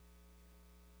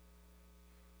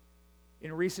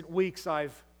In recent weeks,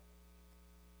 I've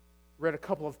read a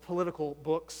couple of political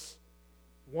books,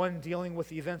 one dealing with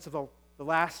the events of the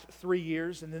last 3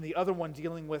 years, and then the other one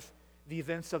dealing with the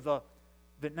events of the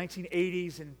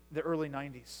 1980s and the early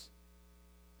 90s.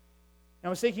 And I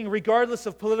was thinking, regardless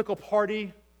of political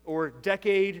party or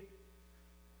decade,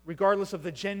 regardless of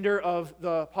the gender of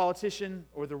the politician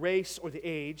or the race or the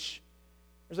age,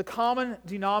 there's a common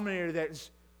denominator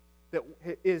that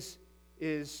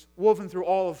is woven through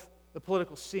all of the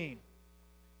political scene.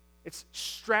 It's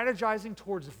strategizing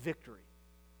towards victory.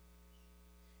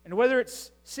 And whether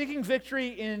it's seeking victory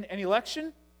in an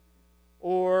election,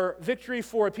 or victory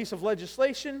for a piece of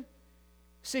legislation,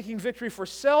 seeking victory for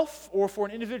self, or for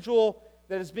an individual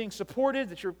that is being supported,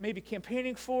 that you're maybe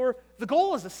campaigning for, the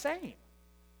goal is the same.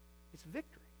 It's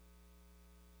victory.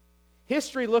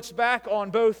 History looks back on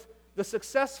both the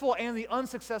successful and the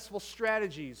unsuccessful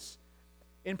strategies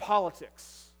in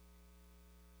politics,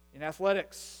 in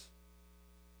athletics,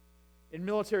 in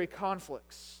military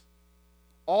conflicts,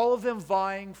 all of them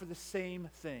vying for the same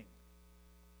thing,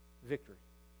 victory.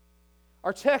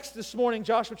 Our text this morning,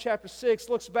 Joshua chapter 6,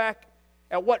 looks back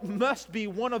at what must be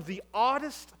one of the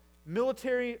oddest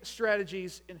military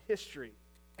strategies in history,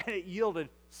 and it yielded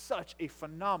such a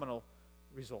phenomenal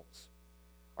results.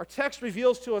 Our text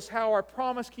reveals to us how our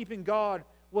promise-keeping God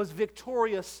was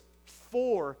victorious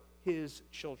for His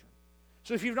children.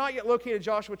 So if you've not yet located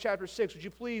Joshua chapter 6, would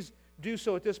you please do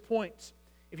so at this point?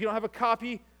 If you don't have a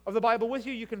copy of the Bible with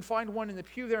you, you can find one in the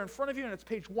pew there in front of you, and it's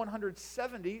page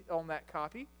 170 on that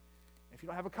copy. If you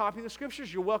don't have a copy of the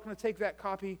Scriptures, you're welcome to take that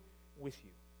copy with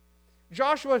you.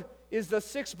 Joshua is the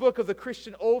sixth book of the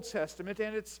Christian Old Testament,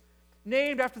 and it's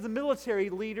named after the military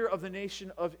leader of the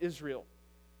nation of Israel.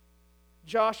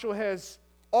 Joshua has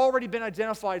already been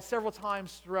identified several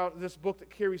times throughout this book that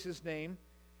carries his name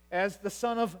as the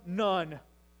son of Nun.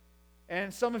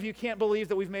 And some of you can't believe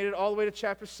that we've made it all the way to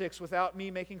chapter 6 without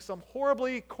me making some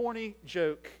horribly corny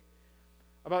joke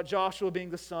about Joshua being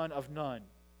the son of Nun.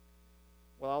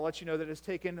 Well, I'll let you know that it has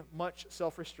taken much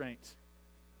self-restraint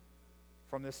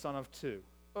from this son of two.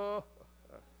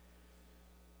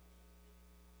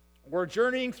 We're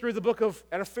journeying through the book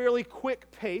at a fairly quick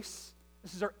pace.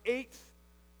 This is our 8th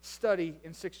study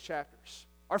in 6 chapters.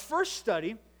 Our first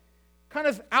study kind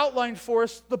of outlined for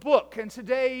us the book, and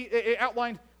today it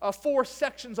outlined 4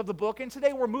 sections of the book, and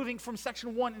today we're moving from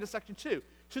section 1 into section 2.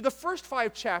 So the first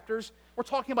 5 chapters, we're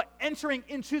talking about entering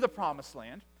into the promised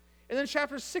land, and then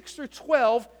chapters 6 through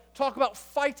 12 talk about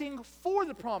fighting for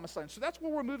the promised land. So that's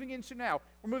where we're moving into now.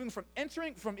 We're moving from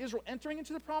Israel entering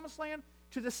into the promised land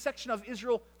to this section of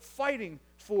Israel fighting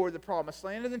for the promised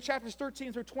land. And then chapters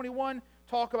 13 through 21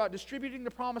 talk about distributing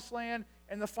the promised land,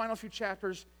 and the final few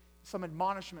chapters, some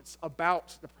admonishments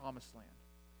about the promised land.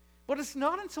 But it's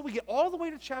not until we get all the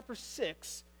way to chapter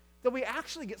 6 that we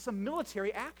actually get some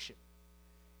military action.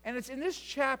 And it's in this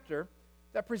chapter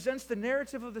that presents the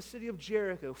narrative of the city of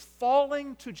Jericho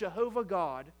falling to Jehovah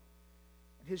God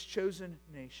and His chosen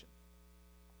nation.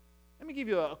 Let me give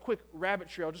you a quick rabbit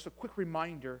trail, just a quick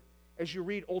reminder as you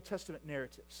read Old Testament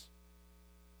narratives.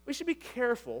 We should be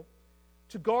careful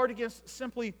to guard against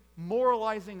simply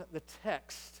moralizing the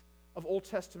text of Old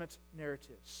Testament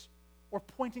narratives or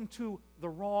pointing to the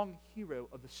wrong hero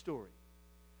of the story.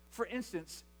 For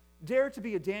instance, Dare to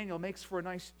be a Daniel makes for a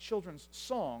nice children's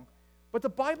song, but the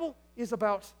Bible is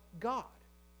about God.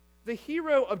 The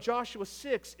hero of Joshua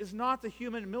 6 is not the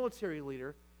human military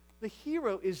leader. The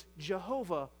hero is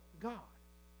Jehovah God.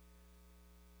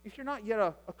 If you're not yet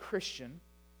a Christian,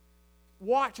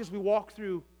 watch as we walk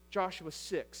through Joshua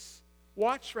 6.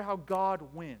 Watch for how God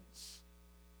wins.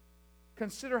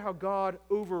 Consider how God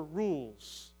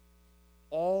overrules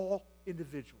all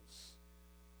individuals.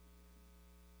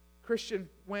 Christian,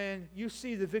 when you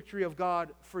see the victory of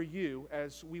God for you,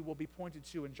 as we will be pointed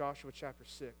to in Joshua chapter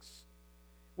 6,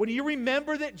 when you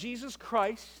remember that Jesus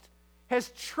Christ has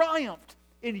triumphed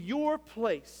in your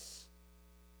place,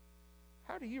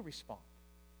 how do you respond?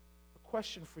 A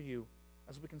question for you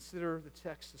as we consider the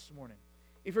text this morning.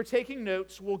 If you're taking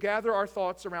notes, we'll gather our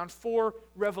thoughts around 4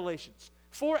 revelations,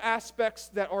 4 aspects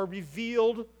that are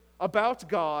revealed about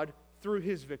God through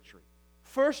His victory.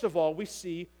 First of all, we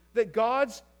see that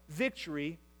God's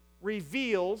victory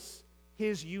reveals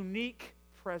His unique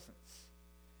presence.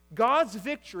 God's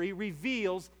victory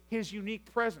reveals His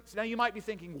unique presence. Now you might be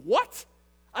thinking, what?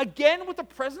 Again with the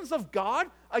presence of God?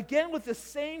 Again with the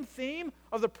same theme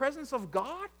of the presence of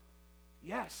God?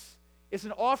 Yes. It's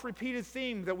an oft-repeated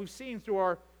theme that we've seen through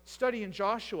our study in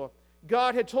Joshua.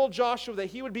 God had told Joshua that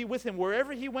He would be with him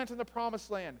wherever he went in the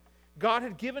promised land. God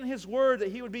had given His word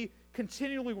that He would be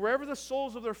continually wherever the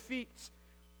soles of their feet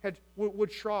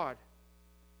would trod.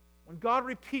 When God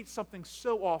repeats something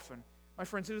so often, my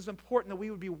friends, it is important that we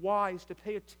would be wise to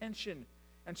pay attention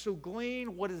and to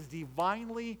glean what is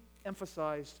divinely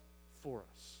emphasized for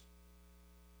us.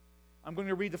 I'm going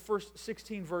to read the first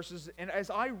 16 verses, and as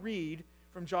I read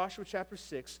from Joshua chapter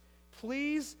 6,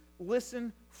 please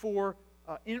listen for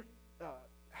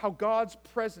how God's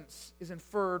presence is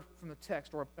inferred from the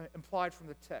text, or implied from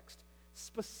the text,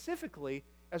 specifically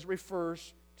as it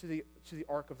refers to the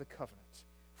Ark of the Covenant.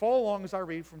 Follow along as I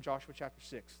read from Joshua chapter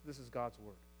 6. This is God's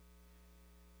word.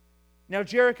 Now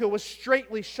Jericho was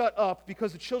straitly shut up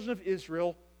because of the children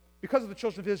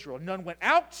of Israel. None went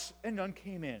out and none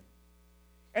came in.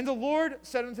 And the Lord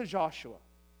said unto Joshua,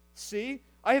 See,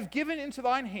 I have given into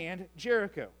thine hand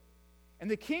Jericho, and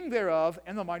the king thereof,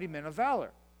 and the mighty men of valor.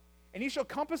 And ye shall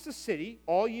compass the city,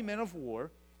 all ye men of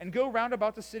war, and go round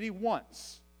about the city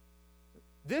once.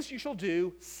 This you shall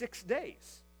do 6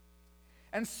 days.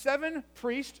 And 7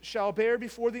 priests shall bear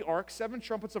before the ark 7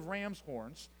 trumpets of ram's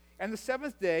horns. And the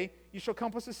 7th day you shall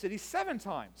compass the city 7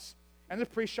 times, and the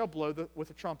priests shall blow with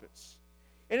the trumpets.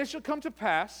 And it shall come to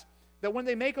pass that when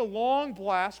they make a long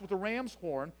blast with the ram's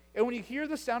horn, and when you hear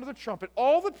the sound of the trumpet,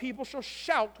 all the people shall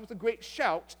shout with a great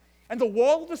shout, and the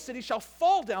wall of the city shall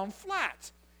fall down flat,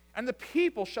 and the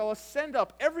people shall ascend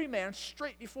up, every man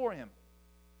straight before him.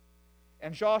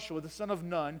 And Joshua the son of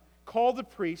Nun called the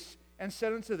priests, and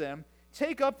said unto them,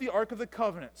 Take up the ark of the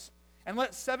covenant, and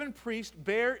let 7 priests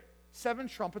bear 7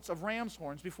 trumpets of ram's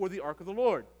horns before the ark of the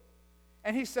Lord.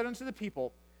 And he said unto the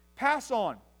people, Pass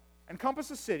on, and compass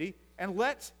the city, and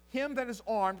let him that is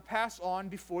armed pass on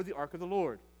before the ark of the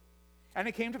Lord. And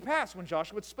it came to pass, when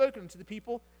Joshua had spoken to the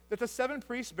people, that the 7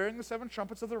 priests bearing the 7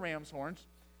 trumpets of the ram's horns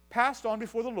passed on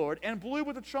before the Lord, and blew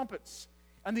with the trumpets.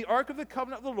 And the ark of the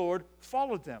covenant of the Lord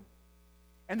followed them.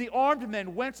 And the armed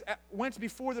men went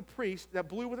before the priest that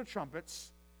blew with the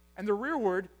trumpets, and the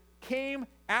rearward came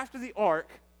after the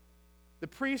ark, the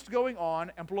priest going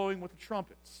on and blowing with the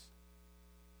trumpets.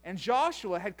 And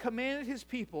Joshua had commanded his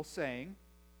people, saying,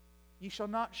 Ye shall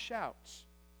not shout,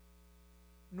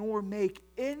 nor make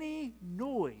any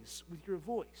noise with your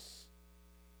voice,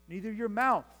 neither your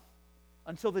mouth,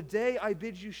 until the day I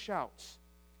bid you shout.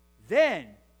 Then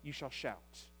you shall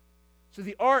shout. So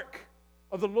the ark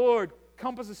of the Lord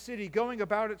compassed the city, going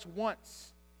about its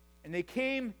once. And they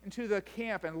came into the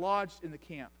camp and lodged in the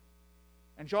camp.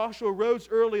 And Joshua rose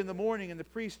early in the morning, and the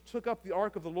priests took up the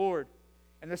ark of the Lord.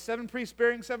 And the 7 priests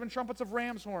bearing 7 trumpets of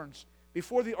ram's horns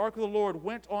before the ark of the Lord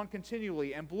went on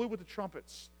continually, and blew with the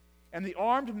trumpets. And the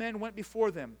armed men went before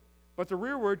them, but the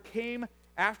rearward came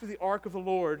after the ark of the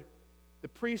Lord, the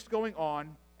priest going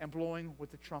on and blowing with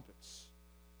the trumpets.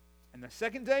 And the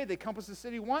 2nd day they compassed the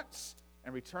city once,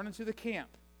 and returned into the camp.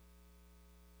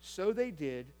 So they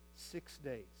did 6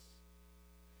 days.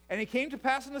 And it came to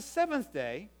pass on the 7th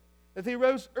day that they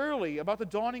rose early about the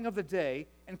dawning of the day,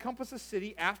 and compassed the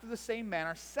city after the same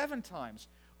manner 7 times.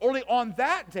 Only on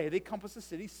that day they compassed the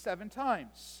city 7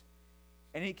 times.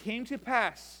 And it came to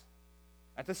pass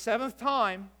at the 7th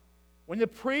time, when the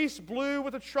priests blew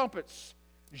with the trumpets,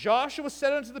 Joshua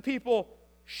said unto the people,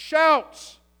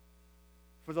 Shout,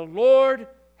 for the Lord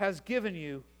has given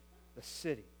you the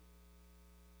city.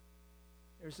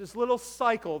 There's this little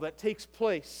cycle that takes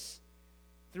place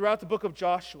throughout the book of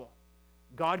Joshua.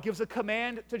 God gives a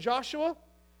command to Joshua.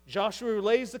 Joshua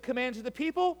relays the command to the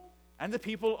people, and the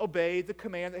people obey the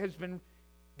command that has been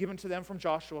given to them from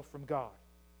Joshua, from God.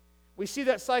 We see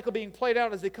that cycle being played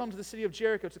out as they come to the city of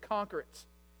Jericho to conquer it.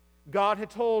 God had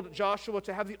told Joshua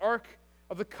to have the Ark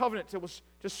of the Covenant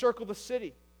to circle the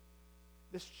city.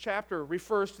 This chapter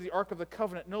refers to the Ark of the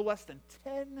Covenant no less than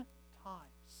 10 times.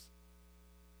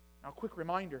 Now, a quick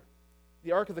reminder,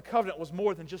 the Ark of the Covenant was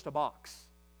more than just a box.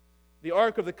 The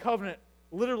Ark of the Covenant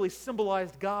literally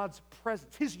symbolized God's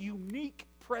presence, His unique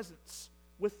presence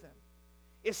with them.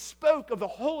 It spoke of the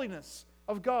holiness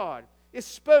of God. It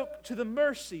spoke to the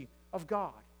mercy of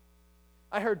God.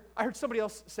 I heard somebody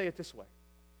else say it this way.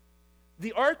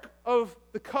 The Ark of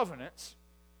the Covenant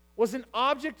was an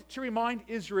object to remind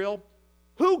Israel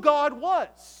who God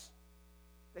was,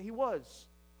 that He was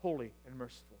holy and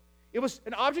merciful. It was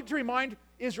an object to remind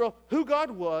Israel who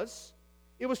God was.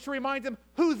 It was to remind them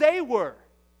who they were,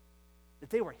 that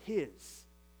they were His,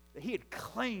 that He had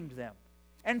claimed them.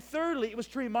 And thirdly, it was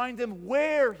to remind them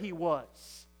where He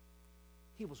was.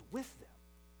 He was with them.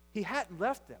 He hadn't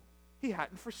left them. He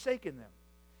hadn't forsaken them.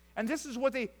 And this is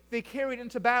what they carried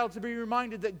into battle, to be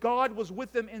reminded that God was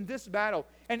with them in this battle.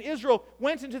 And Israel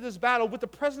went into this battle with the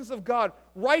presence of God.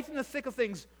 Right in the thick of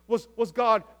things was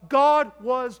God. God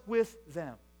was with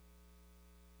them.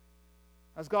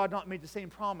 Has God not made the same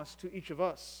promise to each of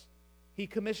us? He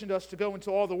commissioned us to go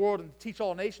into all the world and teach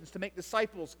all nations, to make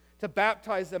disciples, to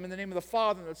baptize them in the name of the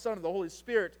Father and the Son and the Holy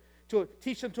Spirit, to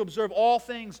teach them to observe all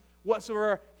things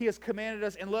whatsoever He has commanded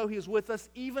us, and lo, He is with us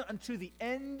even unto the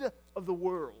end of the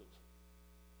world.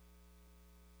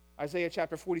 Isaiah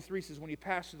chapter 43 says, when you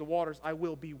pass through the waters, I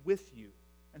will be with you,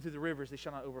 and through the rivers they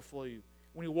shall not overflow you.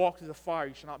 When you walk through the fire,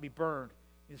 you shall not be burned,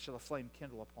 neither shall a flame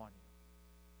kindle upon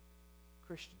you.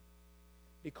 Christian,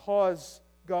 because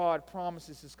God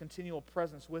promises His continual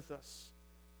presence with us,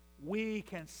 we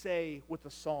can say with the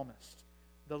psalmist,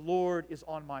 the Lord is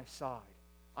on my side.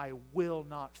 I will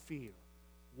not fear.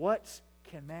 What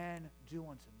can man do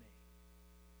unto me?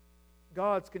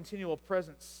 God's continual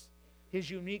presence, His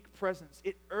unique presence,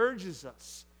 it urges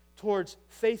us towards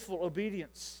faithful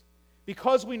obedience.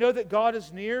 Because we know that God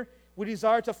is near, we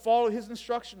desire to follow His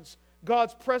instructions.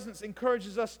 God's presence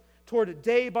encourages us toward a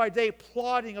day-by-day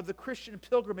plodding of the Christian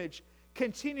pilgrimage,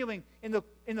 continuing in the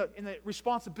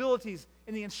responsibilities,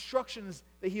 in the instructions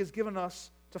that He has given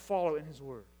us to follow in His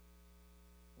Word.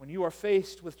 When you are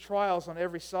faced with trials on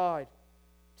every side,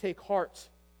 take heart.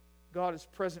 God is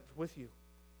present with you.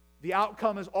 The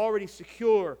outcome is already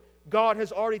secure. God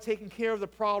has already taken care of the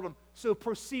problem, so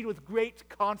proceed with great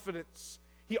confidence.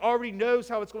 He already knows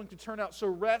how it's going to turn out, so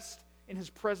rest in His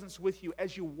presence with you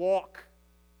as you walk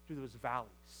through those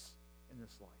valleys in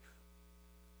this life.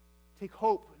 Take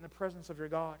hope in the presence of your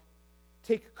God.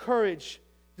 Take courage.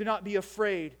 Do not be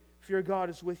afraid, for your God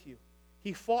is with you.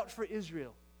 He fought for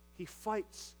Israel. He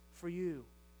fights for you.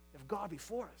 If God be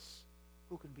for us,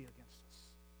 who can be against us?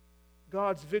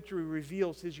 God's victory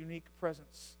reveals His unique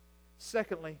presence.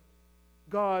 Secondly,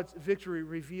 God's victory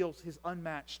reveals His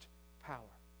unmatched power.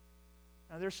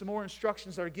 Now, there's some more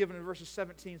instructions that are given in verses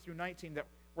 17 through 19 that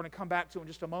we're going to come back to in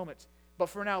just a moment. But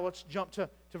for now, let's jump to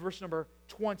verse number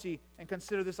 20 and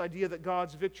consider this idea that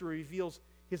God's victory reveals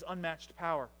His unmatched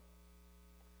power.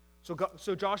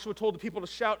 So Joshua told the people to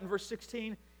shout in verse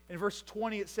 16. In verse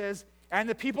 20 it says, and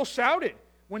the people shouted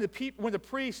when the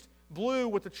priest blew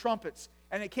with the trumpets.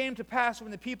 And it came to pass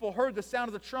when the people heard the sound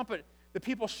of the trumpet, the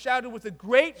people shouted with a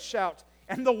great shout,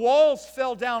 and the walls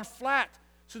fell down flat.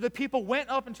 So the people went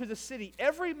up into the city,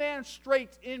 every man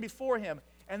straight in before him,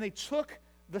 and they took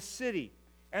the city.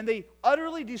 And they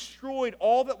utterly destroyed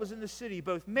all that was in the city,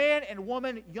 both man and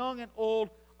woman, young and old,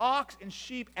 ox and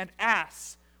sheep and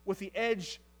ass, with the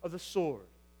edge of the sword.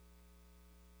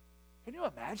 Can you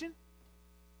imagine?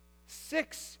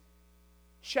 6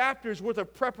 chapters worth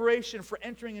of preparation for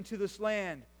entering into this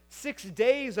land. 6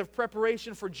 days of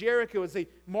preparation for Jericho as they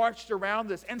marched around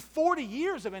this. And 40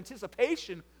 years of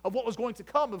anticipation of what was going to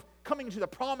come, of coming into the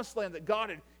promised land that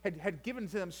God had given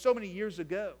to them so many years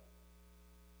ago.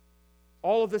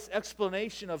 All of this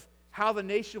explanation of how the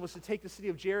nation was to take the city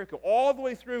of Jericho, all the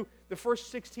way through the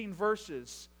first 16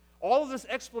 verses, all of this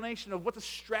explanation of what the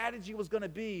strategy was going to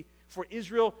be for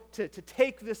Israel to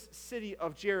take this city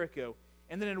of Jericho.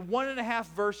 And then in 1.5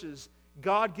 verses,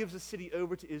 God gives the city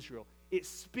over to Israel. It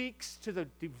speaks to the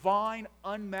divine,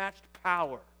 unmatched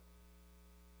power,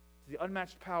 the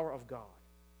unmatched power of God.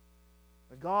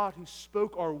 The God who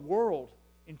spoke our world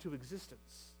into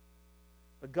existence.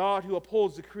 The God who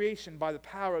upholds the creation by the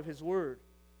power of His Word.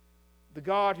 The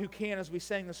God who can, as we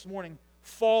sang this morning,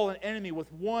 fall an enemy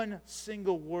with one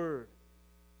single word.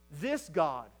 This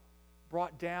God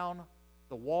brought down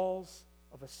the walls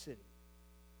of a city.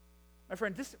 My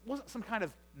friend, this wasn't some kind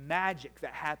of magic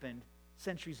that happened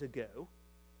centuries ago.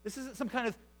 This isn't some kind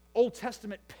of Old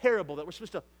Testament parable that we're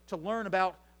supposed to learn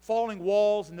about falling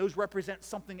walls, and those represent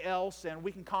something else, and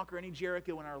we can conquer any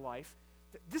Jericho in our life.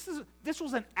 This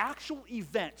was an actual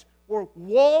event where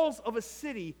walls of a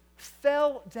city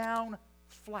fell down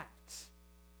flat.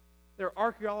 There are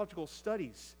archaeological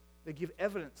studies that give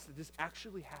evidence that this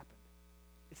actually happened.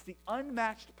 It's the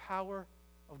unmatched power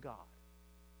of God.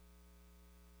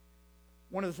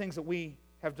 One of the things that we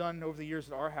have done over the years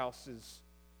at our house is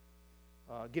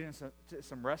get into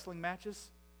some wrestling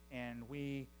matches, and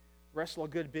we wrestle a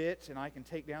good bit, and I can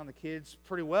take down the kids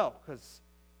pretty well because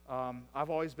I've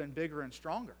always been bigger and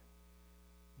stronger.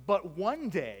 But one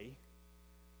day,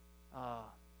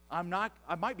 I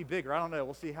might be bigger. I don't know.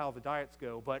 We'll see how the diets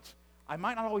go. But I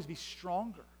might not always be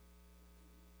stronger.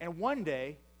 And one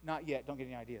day, not yet, don't get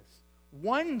any ideas.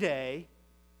 One day,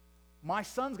 my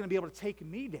son's going to be able to take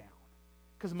me down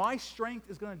because my strength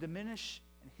is going to diminish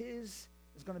and his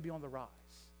is going to be on the rise.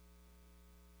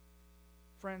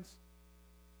 Friends,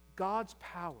 God's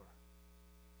power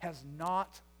has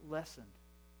not lessened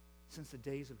since the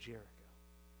days of Jericho.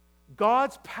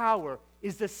 God's power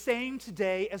is the same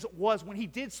today as it was when He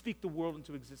did speak the world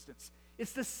into existence.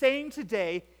 It's the same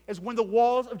today as when the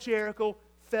walls of Jericho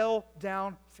fell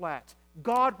down flat.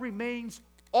 God remains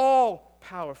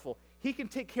all-powerful. He can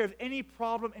take care of any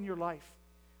problem in your life.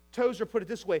 Tozer put it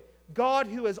this way: God,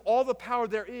 who has all the power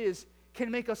there is,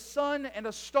 can make a sun and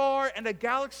a star and a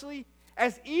galaxy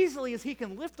as easily as he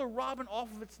can lift a robin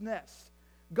off of its nest.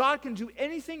 God can do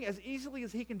anything as easily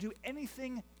as he can do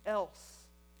anything else.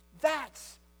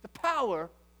 That's the power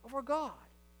of our God.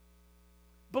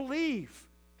 Believe,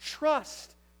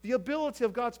 trust the ability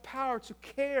of God's power to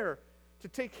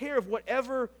take care of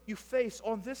whatever you face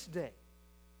on this day.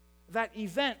 That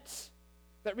event,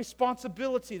 that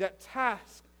responsibility, that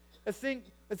task, a thing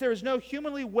that there is no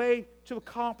humanly way to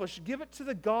accomplish. Give it to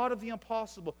the God of the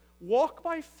impossible. Walk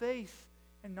by faith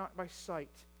and not by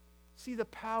sight. See the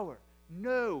power.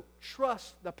 Know,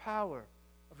 trust the power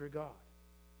of your God.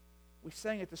 We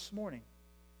sang it this morning.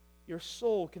 Your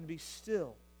soul can be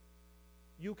still.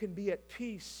 You can be at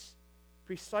peace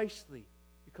precisely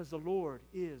because the Lord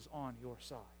is on your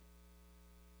side.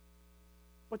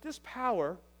 But this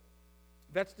power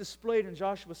that's displayed in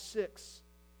Joshua 6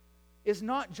 is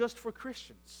not just for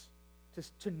Christians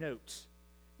to note.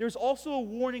 There's also a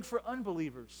warning for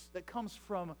unbelievers that comes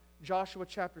from Joshua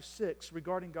chapter 6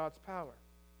 regarding God's power.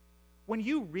 When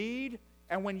you read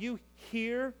and when you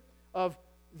hear of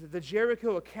the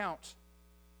Jericho account,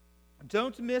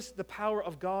 don't miss the power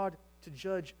of God to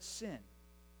judge sin.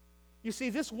 You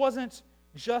see, this wasn't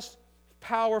just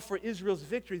power for Israel's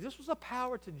victory. This was a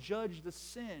power to judge the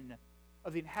sin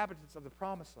of the inhabitants of the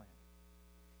Promised Land.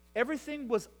 Everything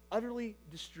was utterly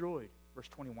destroyed, verse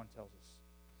 21 tells us.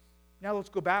 Now let's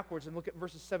go backwards and look at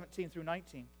verses 17 through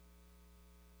 19.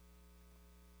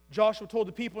 Joshua told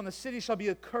the people, "And the city shall be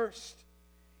accursed,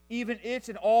 even it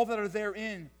and all that are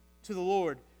therein, to the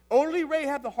Lord. Only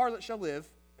Rahab the harlot shall live,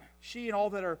 she and all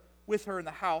that are with her in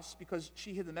the house, because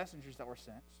she hid the messengers that were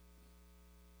sent.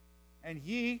 And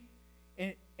ye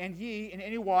in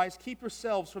any wise keep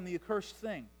yourselves from the accursed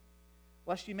thing,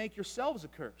 lest ye make yourselves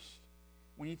accursed,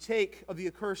 when ye take of the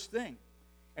accursed thing,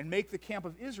 and make the camp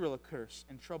of Israel accursed,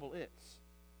 and trouble it.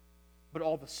 But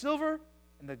all the silver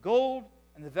and the gold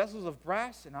and the vessels of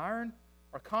brass and iron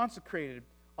are consecrated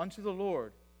unto the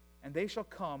Lord, and they shall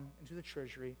come into the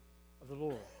treasury of the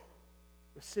Lord."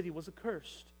 The city was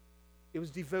accursed. It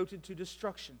was devoted to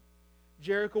destruction.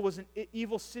 Jericho was an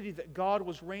evil city that God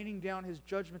was raining down his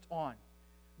judgment on.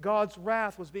 God's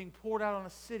wrath was being poured out on a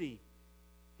city.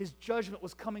 His judgment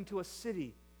was coming to a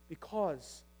city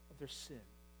because of their sin.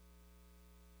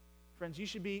 Friends, you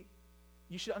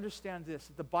should understand this,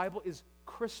 that the Bible is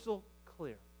crystal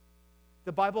clear.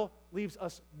 The Bible leaves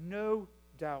us no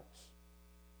doubt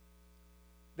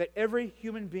that every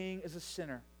human being is a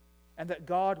sinner and that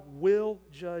God will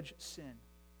judge sin.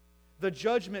 The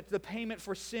judgment, the payment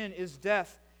for sin is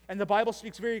death. And the Bible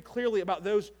speaks very clearly about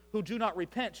those who do not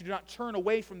repent, who do not turn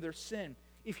away from their sin.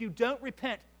 If you don't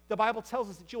repent, the Bible tells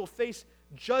us that you will face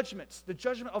judgments, the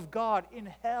judgment of God in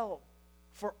hell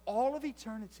for all of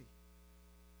eternity.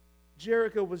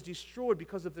 Jericho was destroyed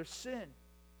because of their sin.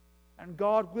 And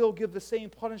God will give the same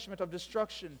punishment of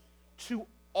destruction to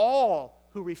all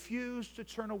who refuse to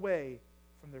turn away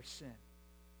from their sin.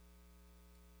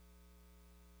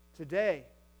 Today,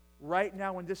 right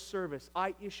now in this service,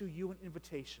 I issue you an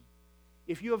invitation.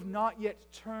 If you have not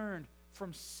yet turned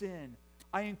from sin,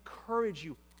 I encourage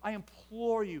you, I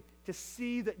implore you to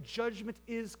see that judgment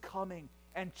is coming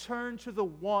and turn to the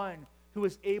one who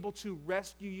is able to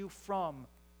rescue you from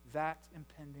that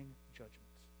impending judgment.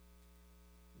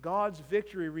 God's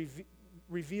victory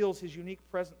reveals his unique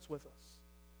presence with us.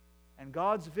 And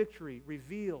God's victory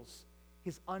reveals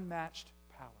his unmatched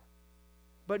power.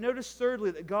 But notice thirdly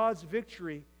that God's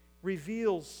victory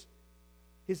reveals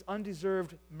his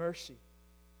undeserved mercy.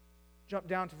 Jump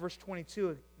down to verse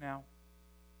 22 now.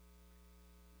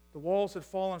 The walls had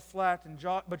fallen flat,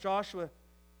 but Joshua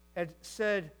had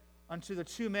said unto the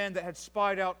two men that had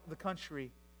spied out the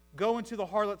country, "Go into the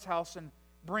harlot's house and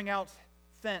bring out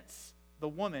thence the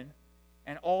woman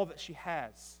and all that she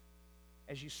has,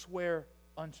 as you swear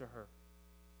unto her."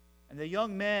 And the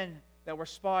young men that were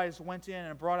spies went in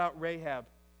and brought out Rahab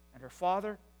and her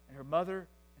father and her mother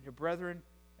and her brethren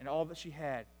and all that she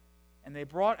had. And they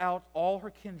brought out all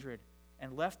her kindred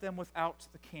and left them without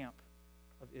the camp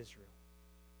of Israel.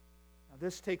 Now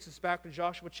this takes us back to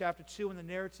Joshua chapter 2 and the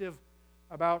narrative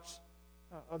about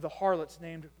the harlots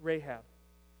named Rahab.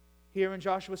 Here in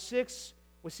Joshua 6,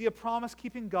 we see a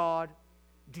promise-keeping God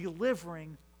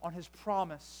delivering on his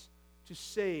promise to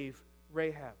save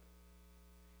Rahab.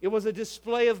 It was a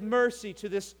display of mercy to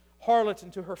this harlot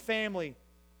and to her family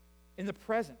in the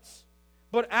present.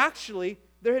 But actually,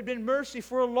 there had been mercy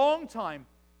for a long time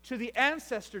to the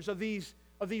ancestors of these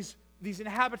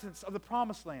inhabitants of the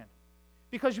Promised Land.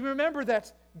 Because you remember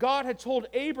that God had told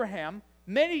Abraham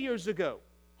many years ago,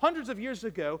 hundreds of years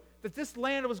ago, that this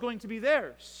land was going to be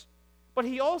theirs. But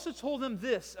he also told them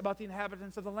this about the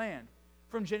inhabitants of the land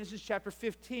from Genesis chapter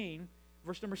 15,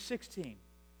 verse number 16.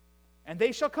 And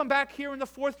they shall come back here in the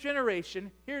fourth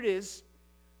generation. Here it is.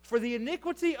 For the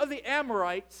iniquity of the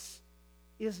Amorites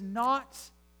is not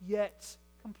yet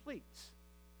complete.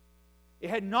 It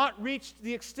had not reached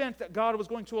the extent that God was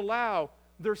going to allow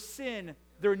their sin,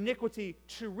 their iniquity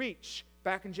to reach,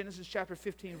 back in Genesis chapter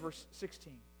 15, verse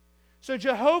 16. So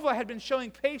Jehovah had been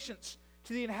showing patience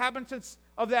to the inhabitants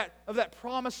of that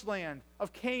promised land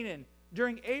of Canaan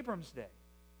during Abram's day.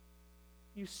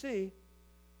 You see,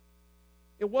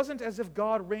 it wasn't as if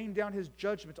God rained down his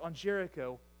judgment on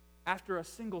Jericho after a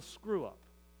single screw-up.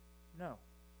 No.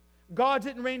 God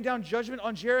didn't rain down judgment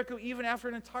on Jericho even after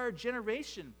an entire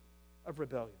generation of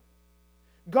rebellion.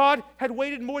 God had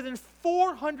waited more than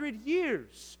 400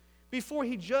 years before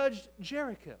he judged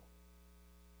Jericho.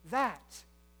 That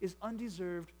is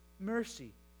undeserved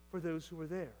mercy for those who were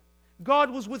there.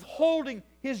 God was withholding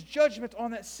his judgment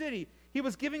on that city. He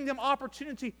was giving them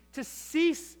opportunity to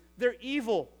cease their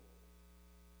evil.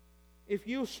 If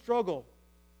you struggle,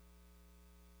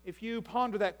 if you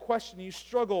ponder that question, you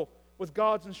struggle with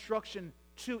God's instruction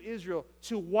to Israel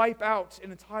to wipe out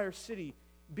an entire city,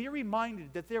 be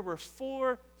reminded that there were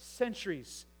 4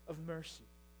 centuries of mercy.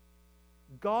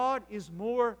 God is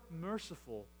more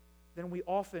merciful than we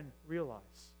often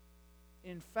realize.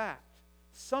 In fact,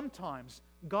 sometimes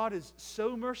God is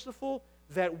so merciful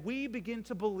that we begin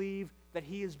to believe that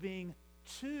he is being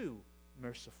too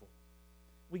merciful.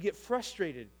 We get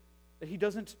frustrated that he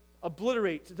doesn't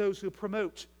obliterate those who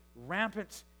promote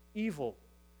rampant evil.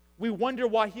 We wonder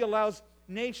why he allows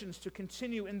nations to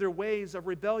continue in their ways of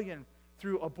rebellion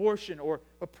through abortion or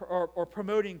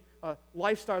promoting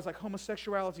lifestyles like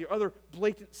homosexuality or other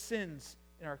blatant sins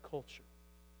in our culture.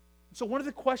 So one of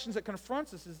the questions that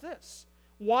confronts us is this: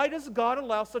 why does God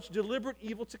allow such deliberate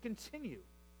evil to continue?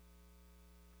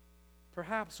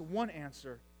 Perhaps one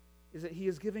answer is that he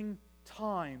is giving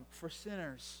time for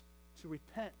sinners to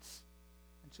repent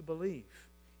and to believe.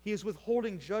 He is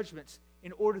withholding judgments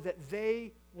in order that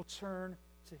they will turn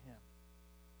to him.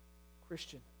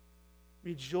 Christian,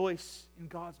 rejoice in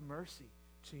God's mercy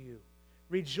to you.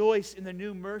 Rejoice in the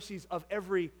new mercies of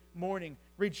every morning.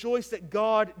 Rejoice that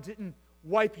God didn't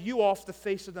wipe you off the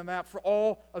face of the map for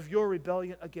all of your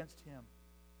rebellion against him.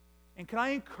 And can I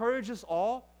encourage us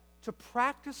all to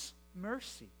practice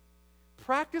mercy?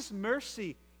 Practice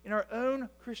mercy in our own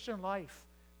Christian life.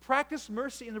 Practice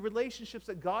mercy in the relationships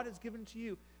that God has given to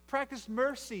you. Practice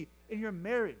mercy in your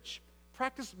marriage.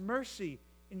 Practice mercy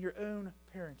in your own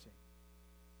parenting.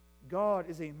 God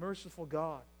is a merciful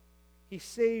God. He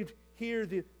saved here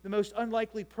the most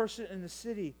unlikely person in the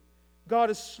city. God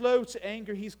is slow to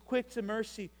anger. He's quick to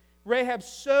mercy. Rahab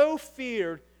so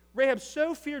feared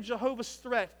Jehovah's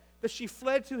threat that she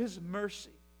fled to his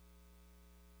mercy.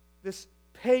 This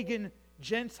pagan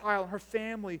Gentile and her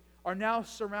family are now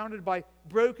surrounded by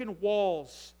broken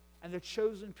walls and the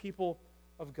chosen people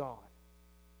of God.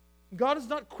 God is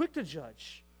not quick to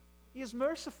judge. He is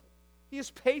merciful. He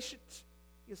is patient.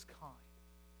 He is kind.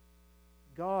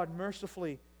 God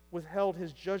mercifully withheld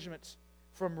his judgments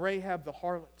from Rahab the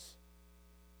harlot.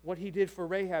 What he did for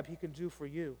Rahab, he can do for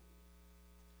you.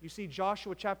 You see,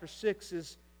 Joshua chapter 6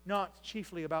 is not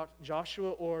chiefly about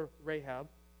Joshua or Rahab.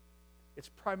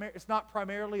 It's not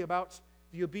primarily about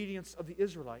the obedience of the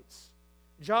Israelites.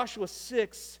 Joshua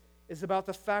 6 is about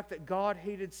the fact that God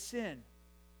hated sin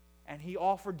and he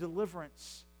offered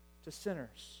deliverance to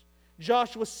sinners.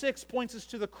 Joshua 6 points us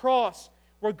to the cross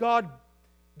where God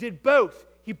did both.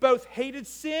 He both hated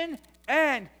sin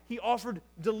and he offered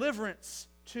deliverance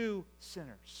to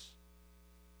sinners.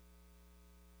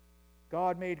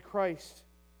 God made Christ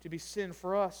to be sin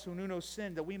for us who knew no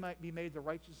sin, that we might be made the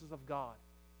righteousness of God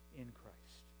in Christ.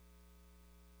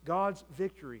 God's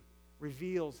victory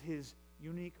reveals his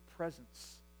unique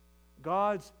presence.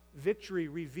 God's victory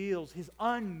reveals his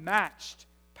unmatched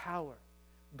power.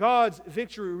 God's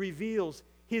victory reveals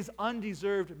his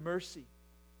undeserved mercy.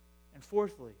 And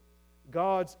fourthly,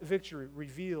 God's victory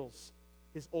reveals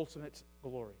his ultimate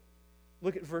glory.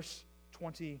 Look at verse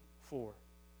 24.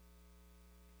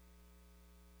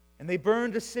 And they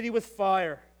burned the city with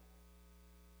fire,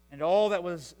 and all that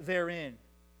was therein.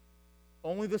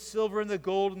 Only the silver and the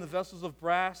gold and the vessels of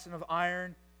brass and of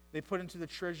iron they put into the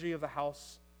treasury of the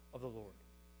house of the Lord.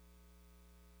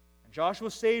 And Joshua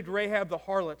saved Rahab the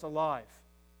harlot alive,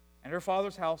 and her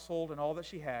father's household and all that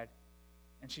she had.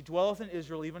 And she dwelleth in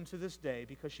Israel even to this day,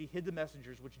 because she hid the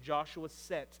messengers which Joshua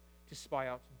set to spy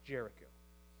out Jericho.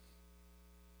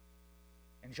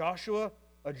 And Joshua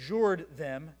adjured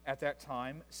them at that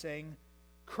time, saying,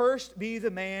 "Cursed be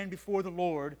the man before the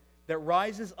Lord that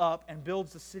rises up and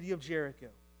builds the city of Jericho.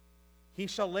 He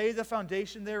shall lay the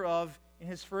foundation thereof in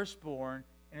his firstborn,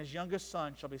 and his youngest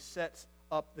son shall be set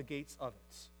up the gates of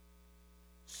it."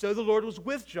 So the Lord was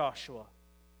with Joshua,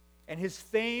 and his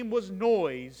fame was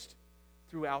noised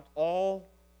throughout all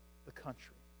the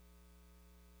country.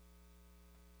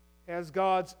 As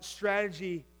God's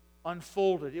strategy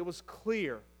unfolded, it was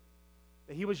clear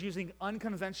that he was using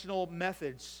unconventional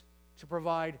methods to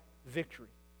provide victory.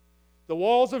 The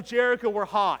walls of Jericho were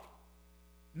high.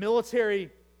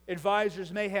 Military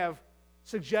advisors may have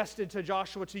suggested to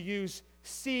Joshua to use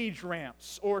siege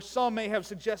ramps, or some may have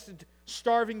suggested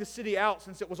starving the city out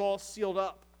since it was all sealed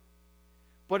up.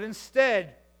 But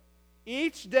instead,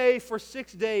 each day for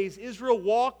 6 days, Israel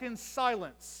walked in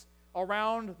silence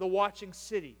around the watching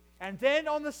city. And then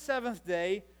on the seventh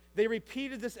day, they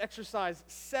repeated this exercise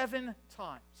 7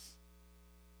 times.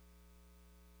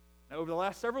 Now, over the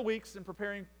last several weeks, in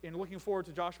preparing and looking forward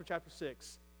to Joshua chapter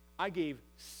 6, I gave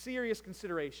serious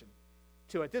consideration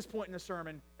to, at this point in the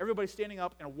sermon, everybody standing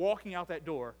up and walking out that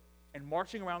door and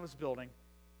marching around this building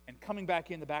and coming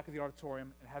back in the back of the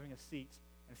auditorium and having a seat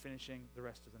and finishing the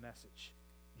rest of the message.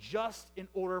 Just in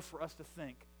order for us to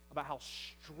think about how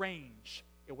strange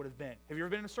it would have been. Have you ever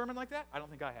been in a sermon like that? I don't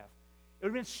think I have. It would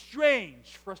have been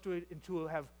strange for us to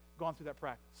have gone through that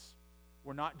practice.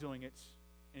 We're not doing it.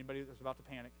 Anybody that's about to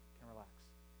panic can relax.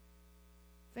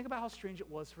 Think about how strange it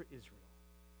was for Israel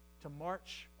to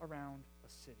march around a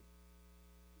city.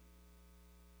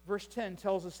 Verse 10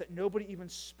 tells us that nobody even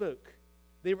spoke.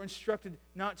 They were instructed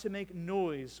not to make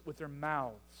noise with their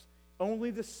mouths.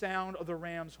 Only the sound of the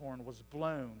ram's horn was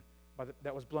blown by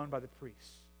the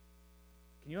priests.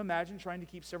 Can you imagine trying to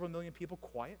keep several million people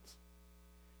quiet?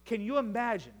 Can you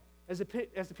imagine, as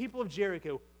the people of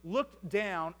Jericho looked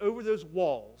down over those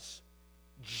walls,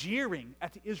 jeering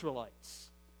at the Israelites,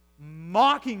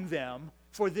 mocking them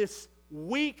for this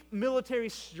weak military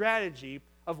strategy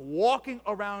of walking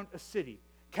around a city?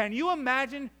 Can you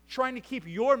imagine trying to keep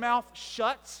your mouth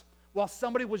shut while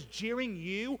somebody was jeering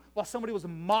you, while somebody was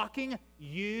mocking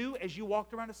you as you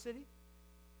walked around a city?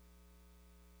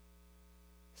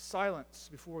 Silence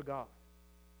before God.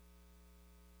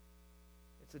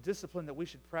 It's a discipline that we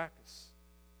should practice.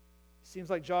 It seems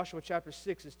like Joshua chapter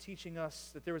 6 is teaching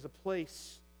us that there is a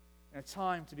place and a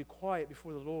time to be quiet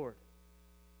before the Lord.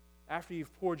 After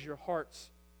you've poured your hearts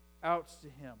out to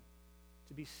Him,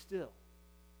 to be still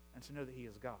and to know that He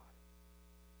is God.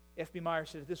 F.B. Meyer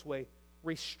said it this way: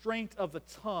 restraint of the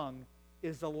tongue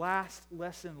is the last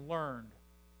lesson learned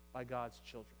by God's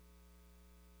children.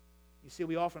 You see,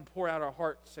 we often pour out our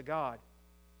hearts to God,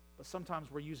 but sometimes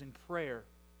we're using prayer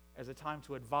as a time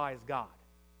to advise God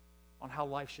on how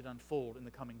life should unfold in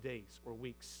the coming days or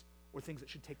weeks, or things that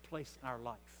should take place in our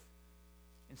life,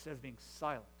 instead of being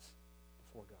silent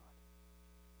before God.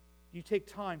 You take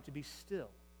time to be still.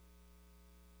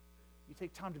 You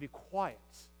take time to be quiet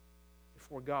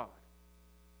before God,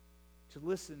 to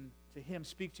listen to Him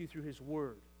speak to you through His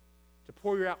Word, to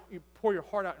pour your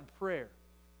heart out in prayer,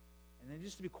 and then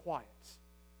just to be quiet,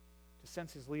 to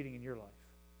sense His leading in your life.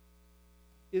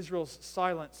 Israel's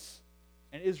silence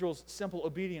and Israel's simple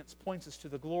obedience points us to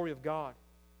the glory of God.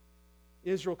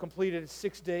 Israel completed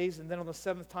 6 days, and then on the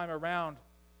 7th time around,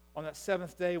 on that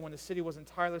 7th day when the city was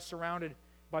entirely surrounded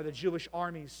by the Jewish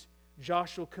armies,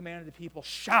 Joshua commanded the people,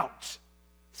 "Shout,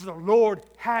 for the Lord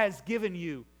has given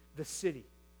you the city."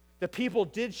 The people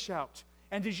did shout.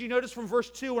 And did you notice from verse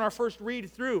 2 in our first read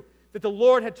through that the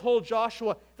Lord had told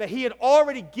Joshua that He had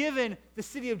already given the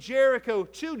city of Jericho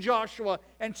to Joshua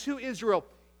and to Israel?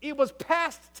 It was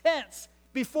past tense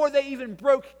before they even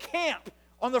broke camp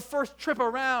on the first trip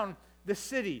around the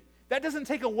city. That doesn't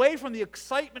take away from the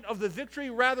excitement of the victory.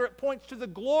 Rather, it points to the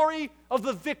glory of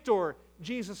the victor,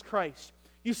 Jesus Christ.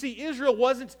 You see, Israel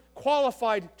wasn't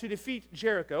qualified to defeat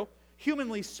Jericho.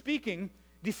 Humanly speaking,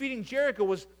 defeating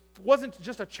Jericho wasn't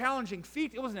just a challenging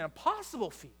feat, it was an impossible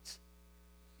feat.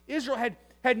 Israel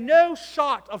had no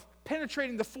shot of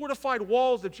penetrating the fortified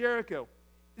walls of Jericho.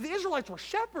 The Israelites were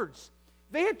shepherds.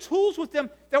 They had tools with them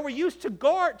that were used to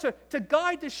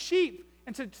guide the sheep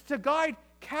and to guide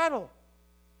cattle.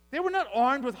 They were not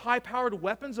armed with high-powered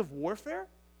weapons of warfare.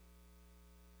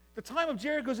 The time of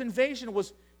Jericho's invasion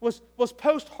was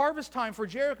post-harvest time for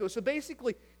Jericho. So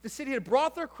basically, the city had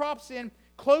brought their crops in,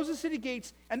 closed the city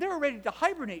gates, and they were ready to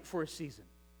hibernate for a season.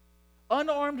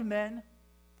 Unarmed men,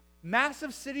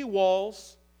 massive city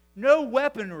walls, no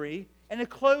weaponry, and a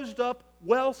closed-up,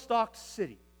 well-stocked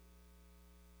city.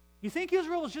 You think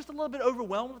Israel was just a little bit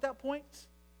overwhelmed at that point?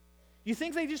 You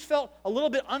think they just felt a little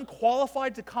bit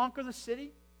unqualified to conquer the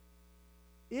city?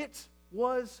 It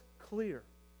was clear.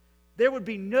 There would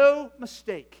be no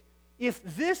mistake. If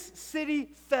this city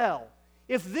fell,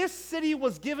 if this city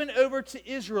was given over to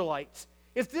Israelites,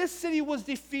 if this city was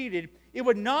defeated, it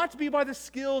would not be by the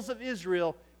skills of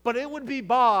Israel, but it would be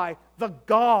by the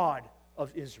God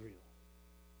of Israel.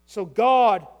 So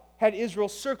God had Israel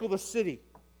circle the city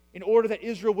in order that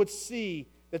Israel would see,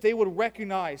 that they would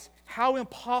recognize how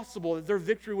impossible that their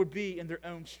victory would be in their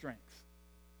own strength.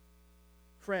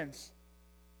 Friends,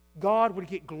 God would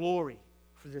get glory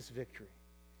for this victory.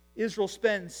 Israel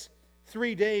spends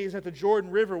 3 days at the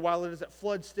Jordan River while it is at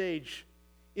flood stage.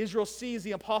 Israel sees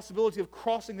the impossibility of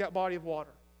crossing that body of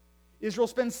water. Israel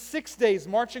spends 6 days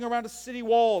marching around the city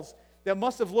walls that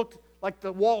must have looked like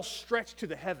the walls stretched to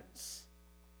the heavens.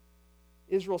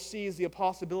 Israel sees the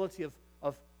impossibility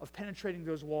of penetrating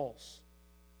those walls.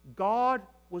 God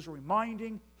was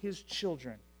reminding His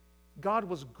children. God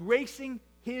was gracing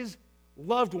His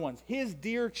loved ones, His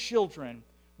dear children,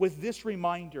 with this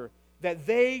reminder that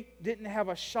they didn't have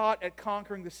a shot at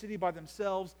conquering the city by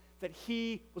themselves, that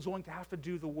He was going to have to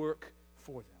do the work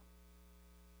for them.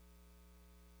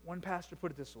 One pastor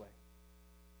put it this way: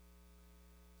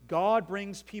 God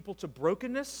brings people to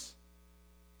brokenness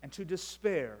and to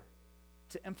despair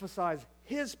to emphasize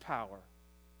His power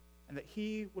and that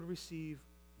He would receive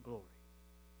glory.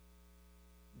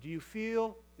 Do you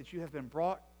feel that you have been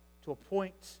brought to a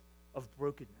point of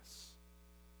brokenness?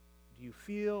 Do you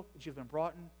feel that you have been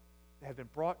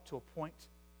brought to a point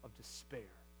of despair?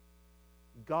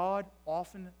 God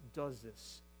often does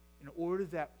this in order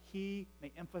that He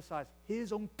may emphasize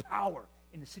His own power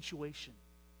in the situation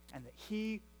and that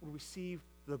He will receive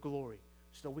the glory,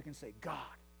 so that we can say, God,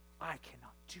 I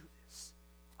cannot do this.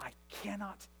 I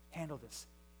cannot handle this.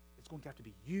 It's going to have to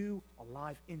be You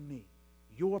alive in me,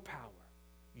 Your power,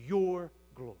 Your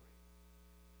glory.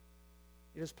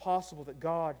 It is possible that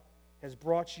God has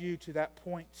brought you to that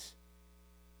point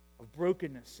of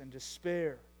brokenness and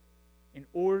despair in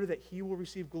order that He will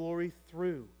receive glory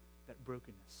through that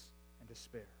brokenness and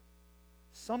despair.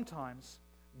 Sometimes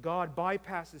God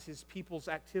bypasses His people's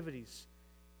activities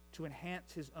to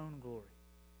enhance His own glory.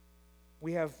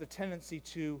 We have the tendency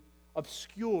to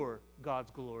obscure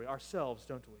God's glory ourselves,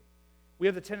 don't we? We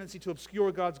have the tendency to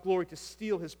obscure God's glory, to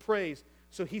steal His praise.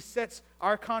 So He sets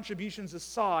our contributions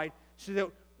aside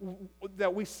so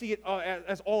that we see it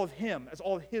as all of Him, as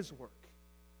all of His work.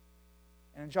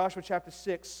 And in Joshua chapter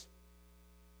 6,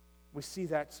 we see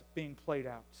that being played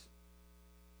out.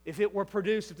 If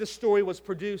this story was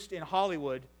produced in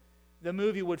Hollywood, the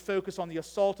movie would focus on the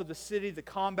assault of the city, the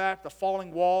combat, the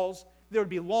falling walls. There would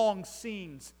be long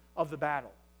scenes of the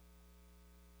battle.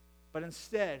 But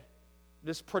instead,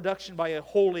 this production by a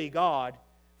holy God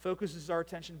focuses our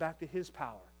attention back to His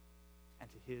power and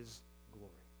to His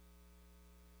glory.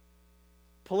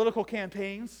 Political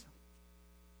campaigns,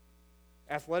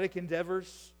 athletic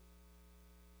endeavors,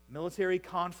 military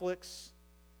conflicts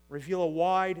reveal a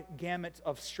wide gamut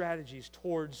of strategies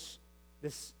towards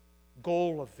this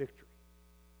goal of victory.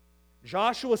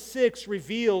 Joshua 6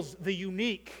 reveals the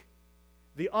unique,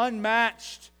 the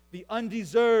unmatched, the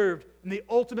undeserved, and the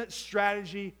ultimate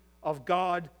strategy of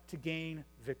God to gain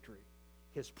victory.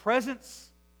 His presence,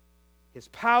 His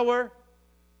power,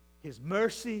 His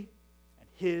mercy, and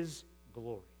His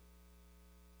glory.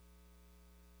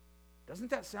 Doesn't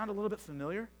that sound a little bit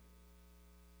familiar?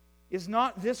 Is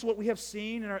not this what we have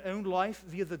seen in our own life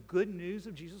via the good news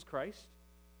of Jesus Christ?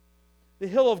 The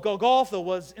hill of Golgotha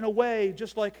was, in a way,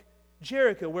 just like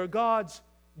Jericho, where God's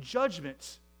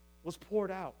judgment was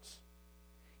poured out.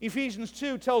 Ephesians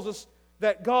 2 tells us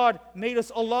that God made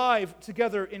us alive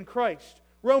together in Christ.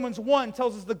 Romans 1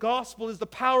 tells us the gospel is the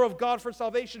power of God for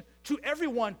salvation to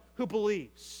everyone who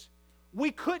believes.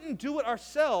 We couldn't do it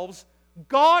ourselves.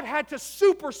 God had to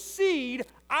supersede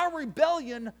our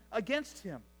rebellion against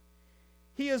Him.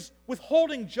 He is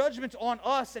withholding judgment on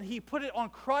us, and He put it on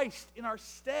Christ in our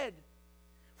stead.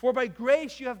 For by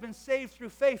grace you have been saved through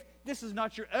faith. This is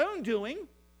not your own doing.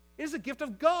 It is a gift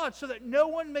of God, so that no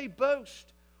one may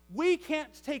boast. We can't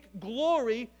take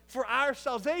glory for our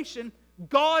salvation.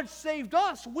 God saved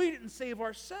us. We didn't save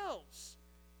ourselves.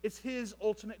 It's His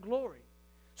ultimate glory.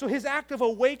 So His act of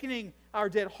awakening our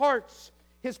dead hearts,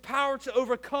 His power to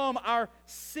overcome our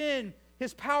sin,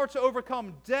 His power to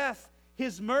overcome death,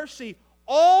 His mercy,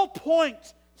 all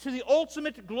point to the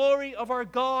ultimate glory of our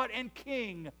God and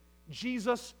King,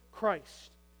 Jesus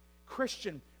Christ.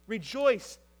 Christian,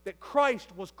 rejoice that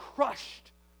Christ was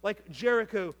crushed like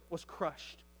Jericho was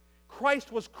crushed.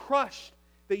 Christ was crushed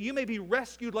that you may be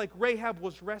rescued like Rahab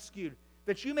was rescued,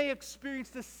 that you may experience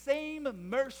the same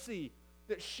mercy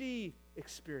that she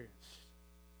experienced.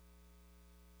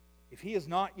 If He is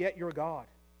not yet your God,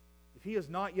 if he is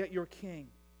not yet your king,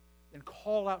 then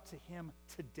call out to him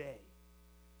today.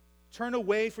 Turn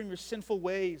away from your sinful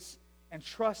ways and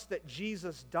trust that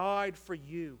Jesus died for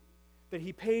you, that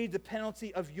he paid the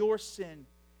penalty of your sin,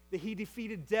 that he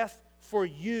defeated death for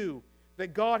you,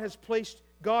 that God has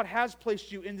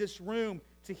placed you in this room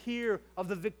to hear of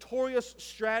the victorious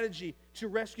strategy to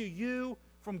rescue you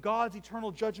from God's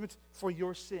eternal judgment for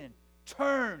your sin.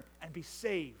 Turn and be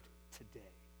saved today.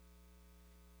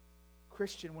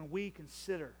 Christian, when we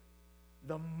consider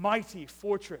the mighty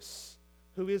fortress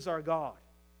who is our God,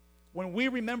 when we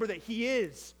remember that he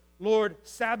is Lord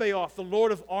Sabaoth, the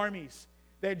Lord of armies,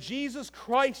 that Jesus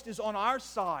Christ is on our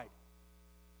side,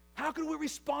 how can we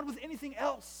respond with anything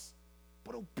else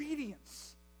but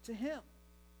obedience to him?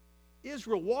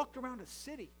 Israel walked around a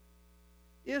city.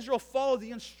 Israel followed the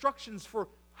instructions for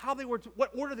what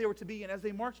order they were to be in as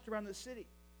they marched around the city.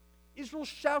 Israel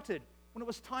shouted when it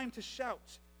was time to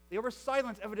shout. They were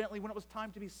silent, evidently, when it was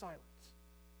time to be silent.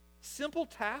 Simple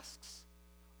tasks,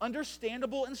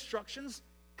 understandable instructions,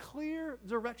 clear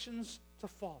directions to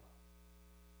follow.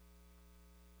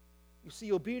 You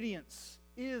see, obedience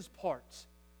is part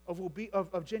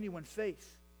of genuine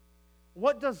faith.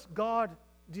 What does God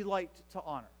delight to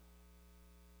honor?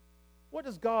 What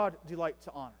does God delight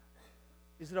to honor?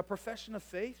 Is it a profession of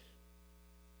faith?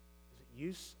 Is it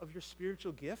use of your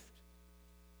spiritual gift?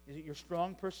 Is it your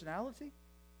strong personality?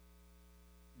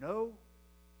 No,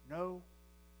 no,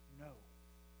 no.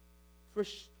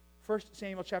 1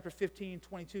 Samuel chapter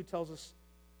 15:22 tells us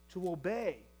to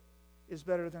obey is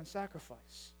better than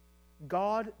sacrifice.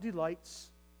 God delights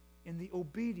in the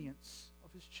obedience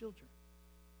of his children.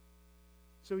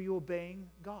 So are you obeying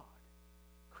God,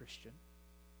 Christian?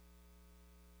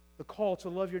 The call to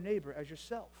love your neighbor as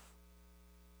yourself.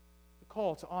 The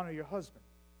call to honor your husband.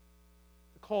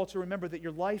 The call to remember that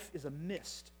your life is a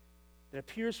mist that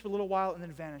appears for a little while and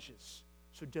then vanishes.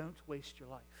 So don't waste your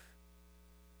life.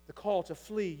 The call to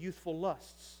flee youthful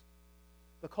lusts.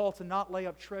 The call to not lay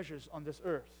up treasures on this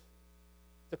earth.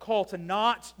 The call to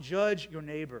not judge your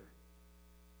neighbor.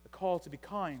 The call to be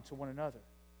kind to one another.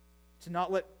 To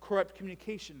not let corrupt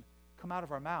communication come out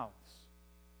of our mouths.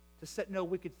 To set no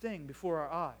wicked thing before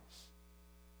our eyes.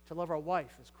 To love our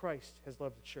wife as Christ has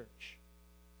loved the church.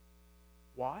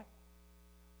 Why?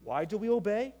 Why do we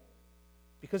obey?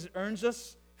 Because it earns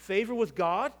us favor with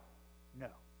God? No.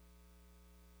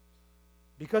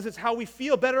 Because it's how we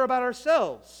feel better about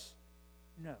ourselves?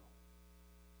 No.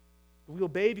 Do we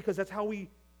obey because that's how we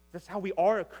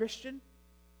are a Christian?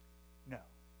 No.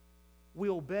 We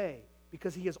obey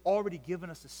because he has already given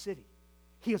us a city.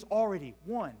 He has already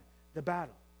won the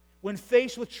battle. When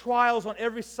faced with trials on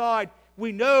every side,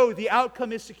 we know the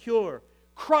outcome is secure.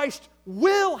 Christ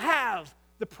will have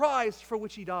the prize for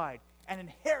which he died, an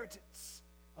inheritance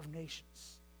of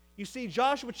nations. You see,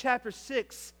 Joshua chapter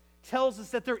 6 tells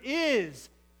us that there is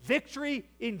victory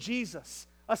in Jesus.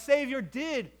 A Savior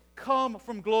did come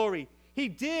from glory. He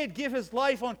did give his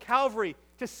life on Calvary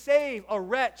to save a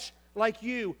wretch like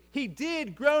you. He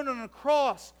did groan on a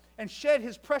cross and shed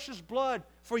his precious blood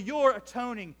for your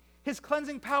atoning. His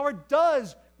cleansing power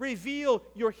does reveal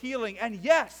your healing. And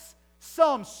yes,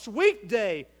 some sweet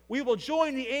day we will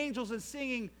join the angels in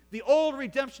singing the old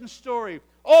redemption story.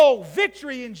 Oh,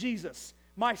 victory in Jesus,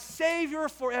 my Savior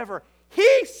forever.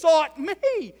 He sought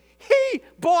me. He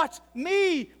bought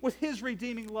me with his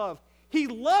redeeming love. He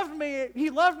loved me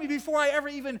before I ever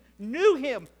even knew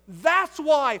him. That's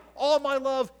why all my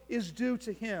love is due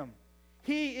to him.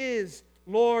 He is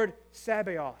Lord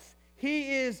Sabaoth.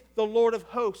 He is the Lord of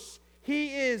hosts.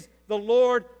 He is the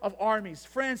Lord of armies.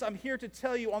 Friends, I'm here to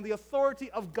tell you on the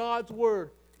authority of God's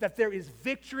word that there is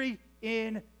victory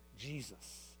in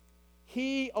Jesus.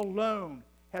 He alone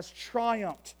has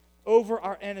triumphed over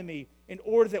our enemy in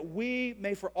order that we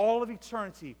may for all of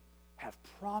eternity have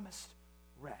promised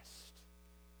rest.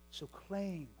 So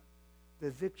claim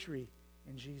the victory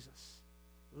in Jesus.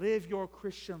 Live your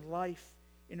Christian life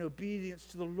in obedience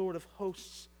to the Lord of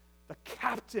hosts, the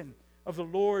captain of the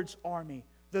Lord's army,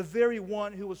 the very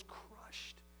one who was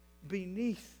crushed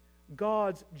beneath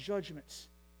God's judgments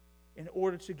in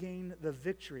order to gain the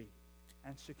victory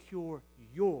and secure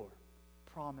your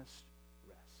promised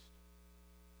rest.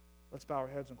 Let's bow our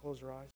heads and close our eyes.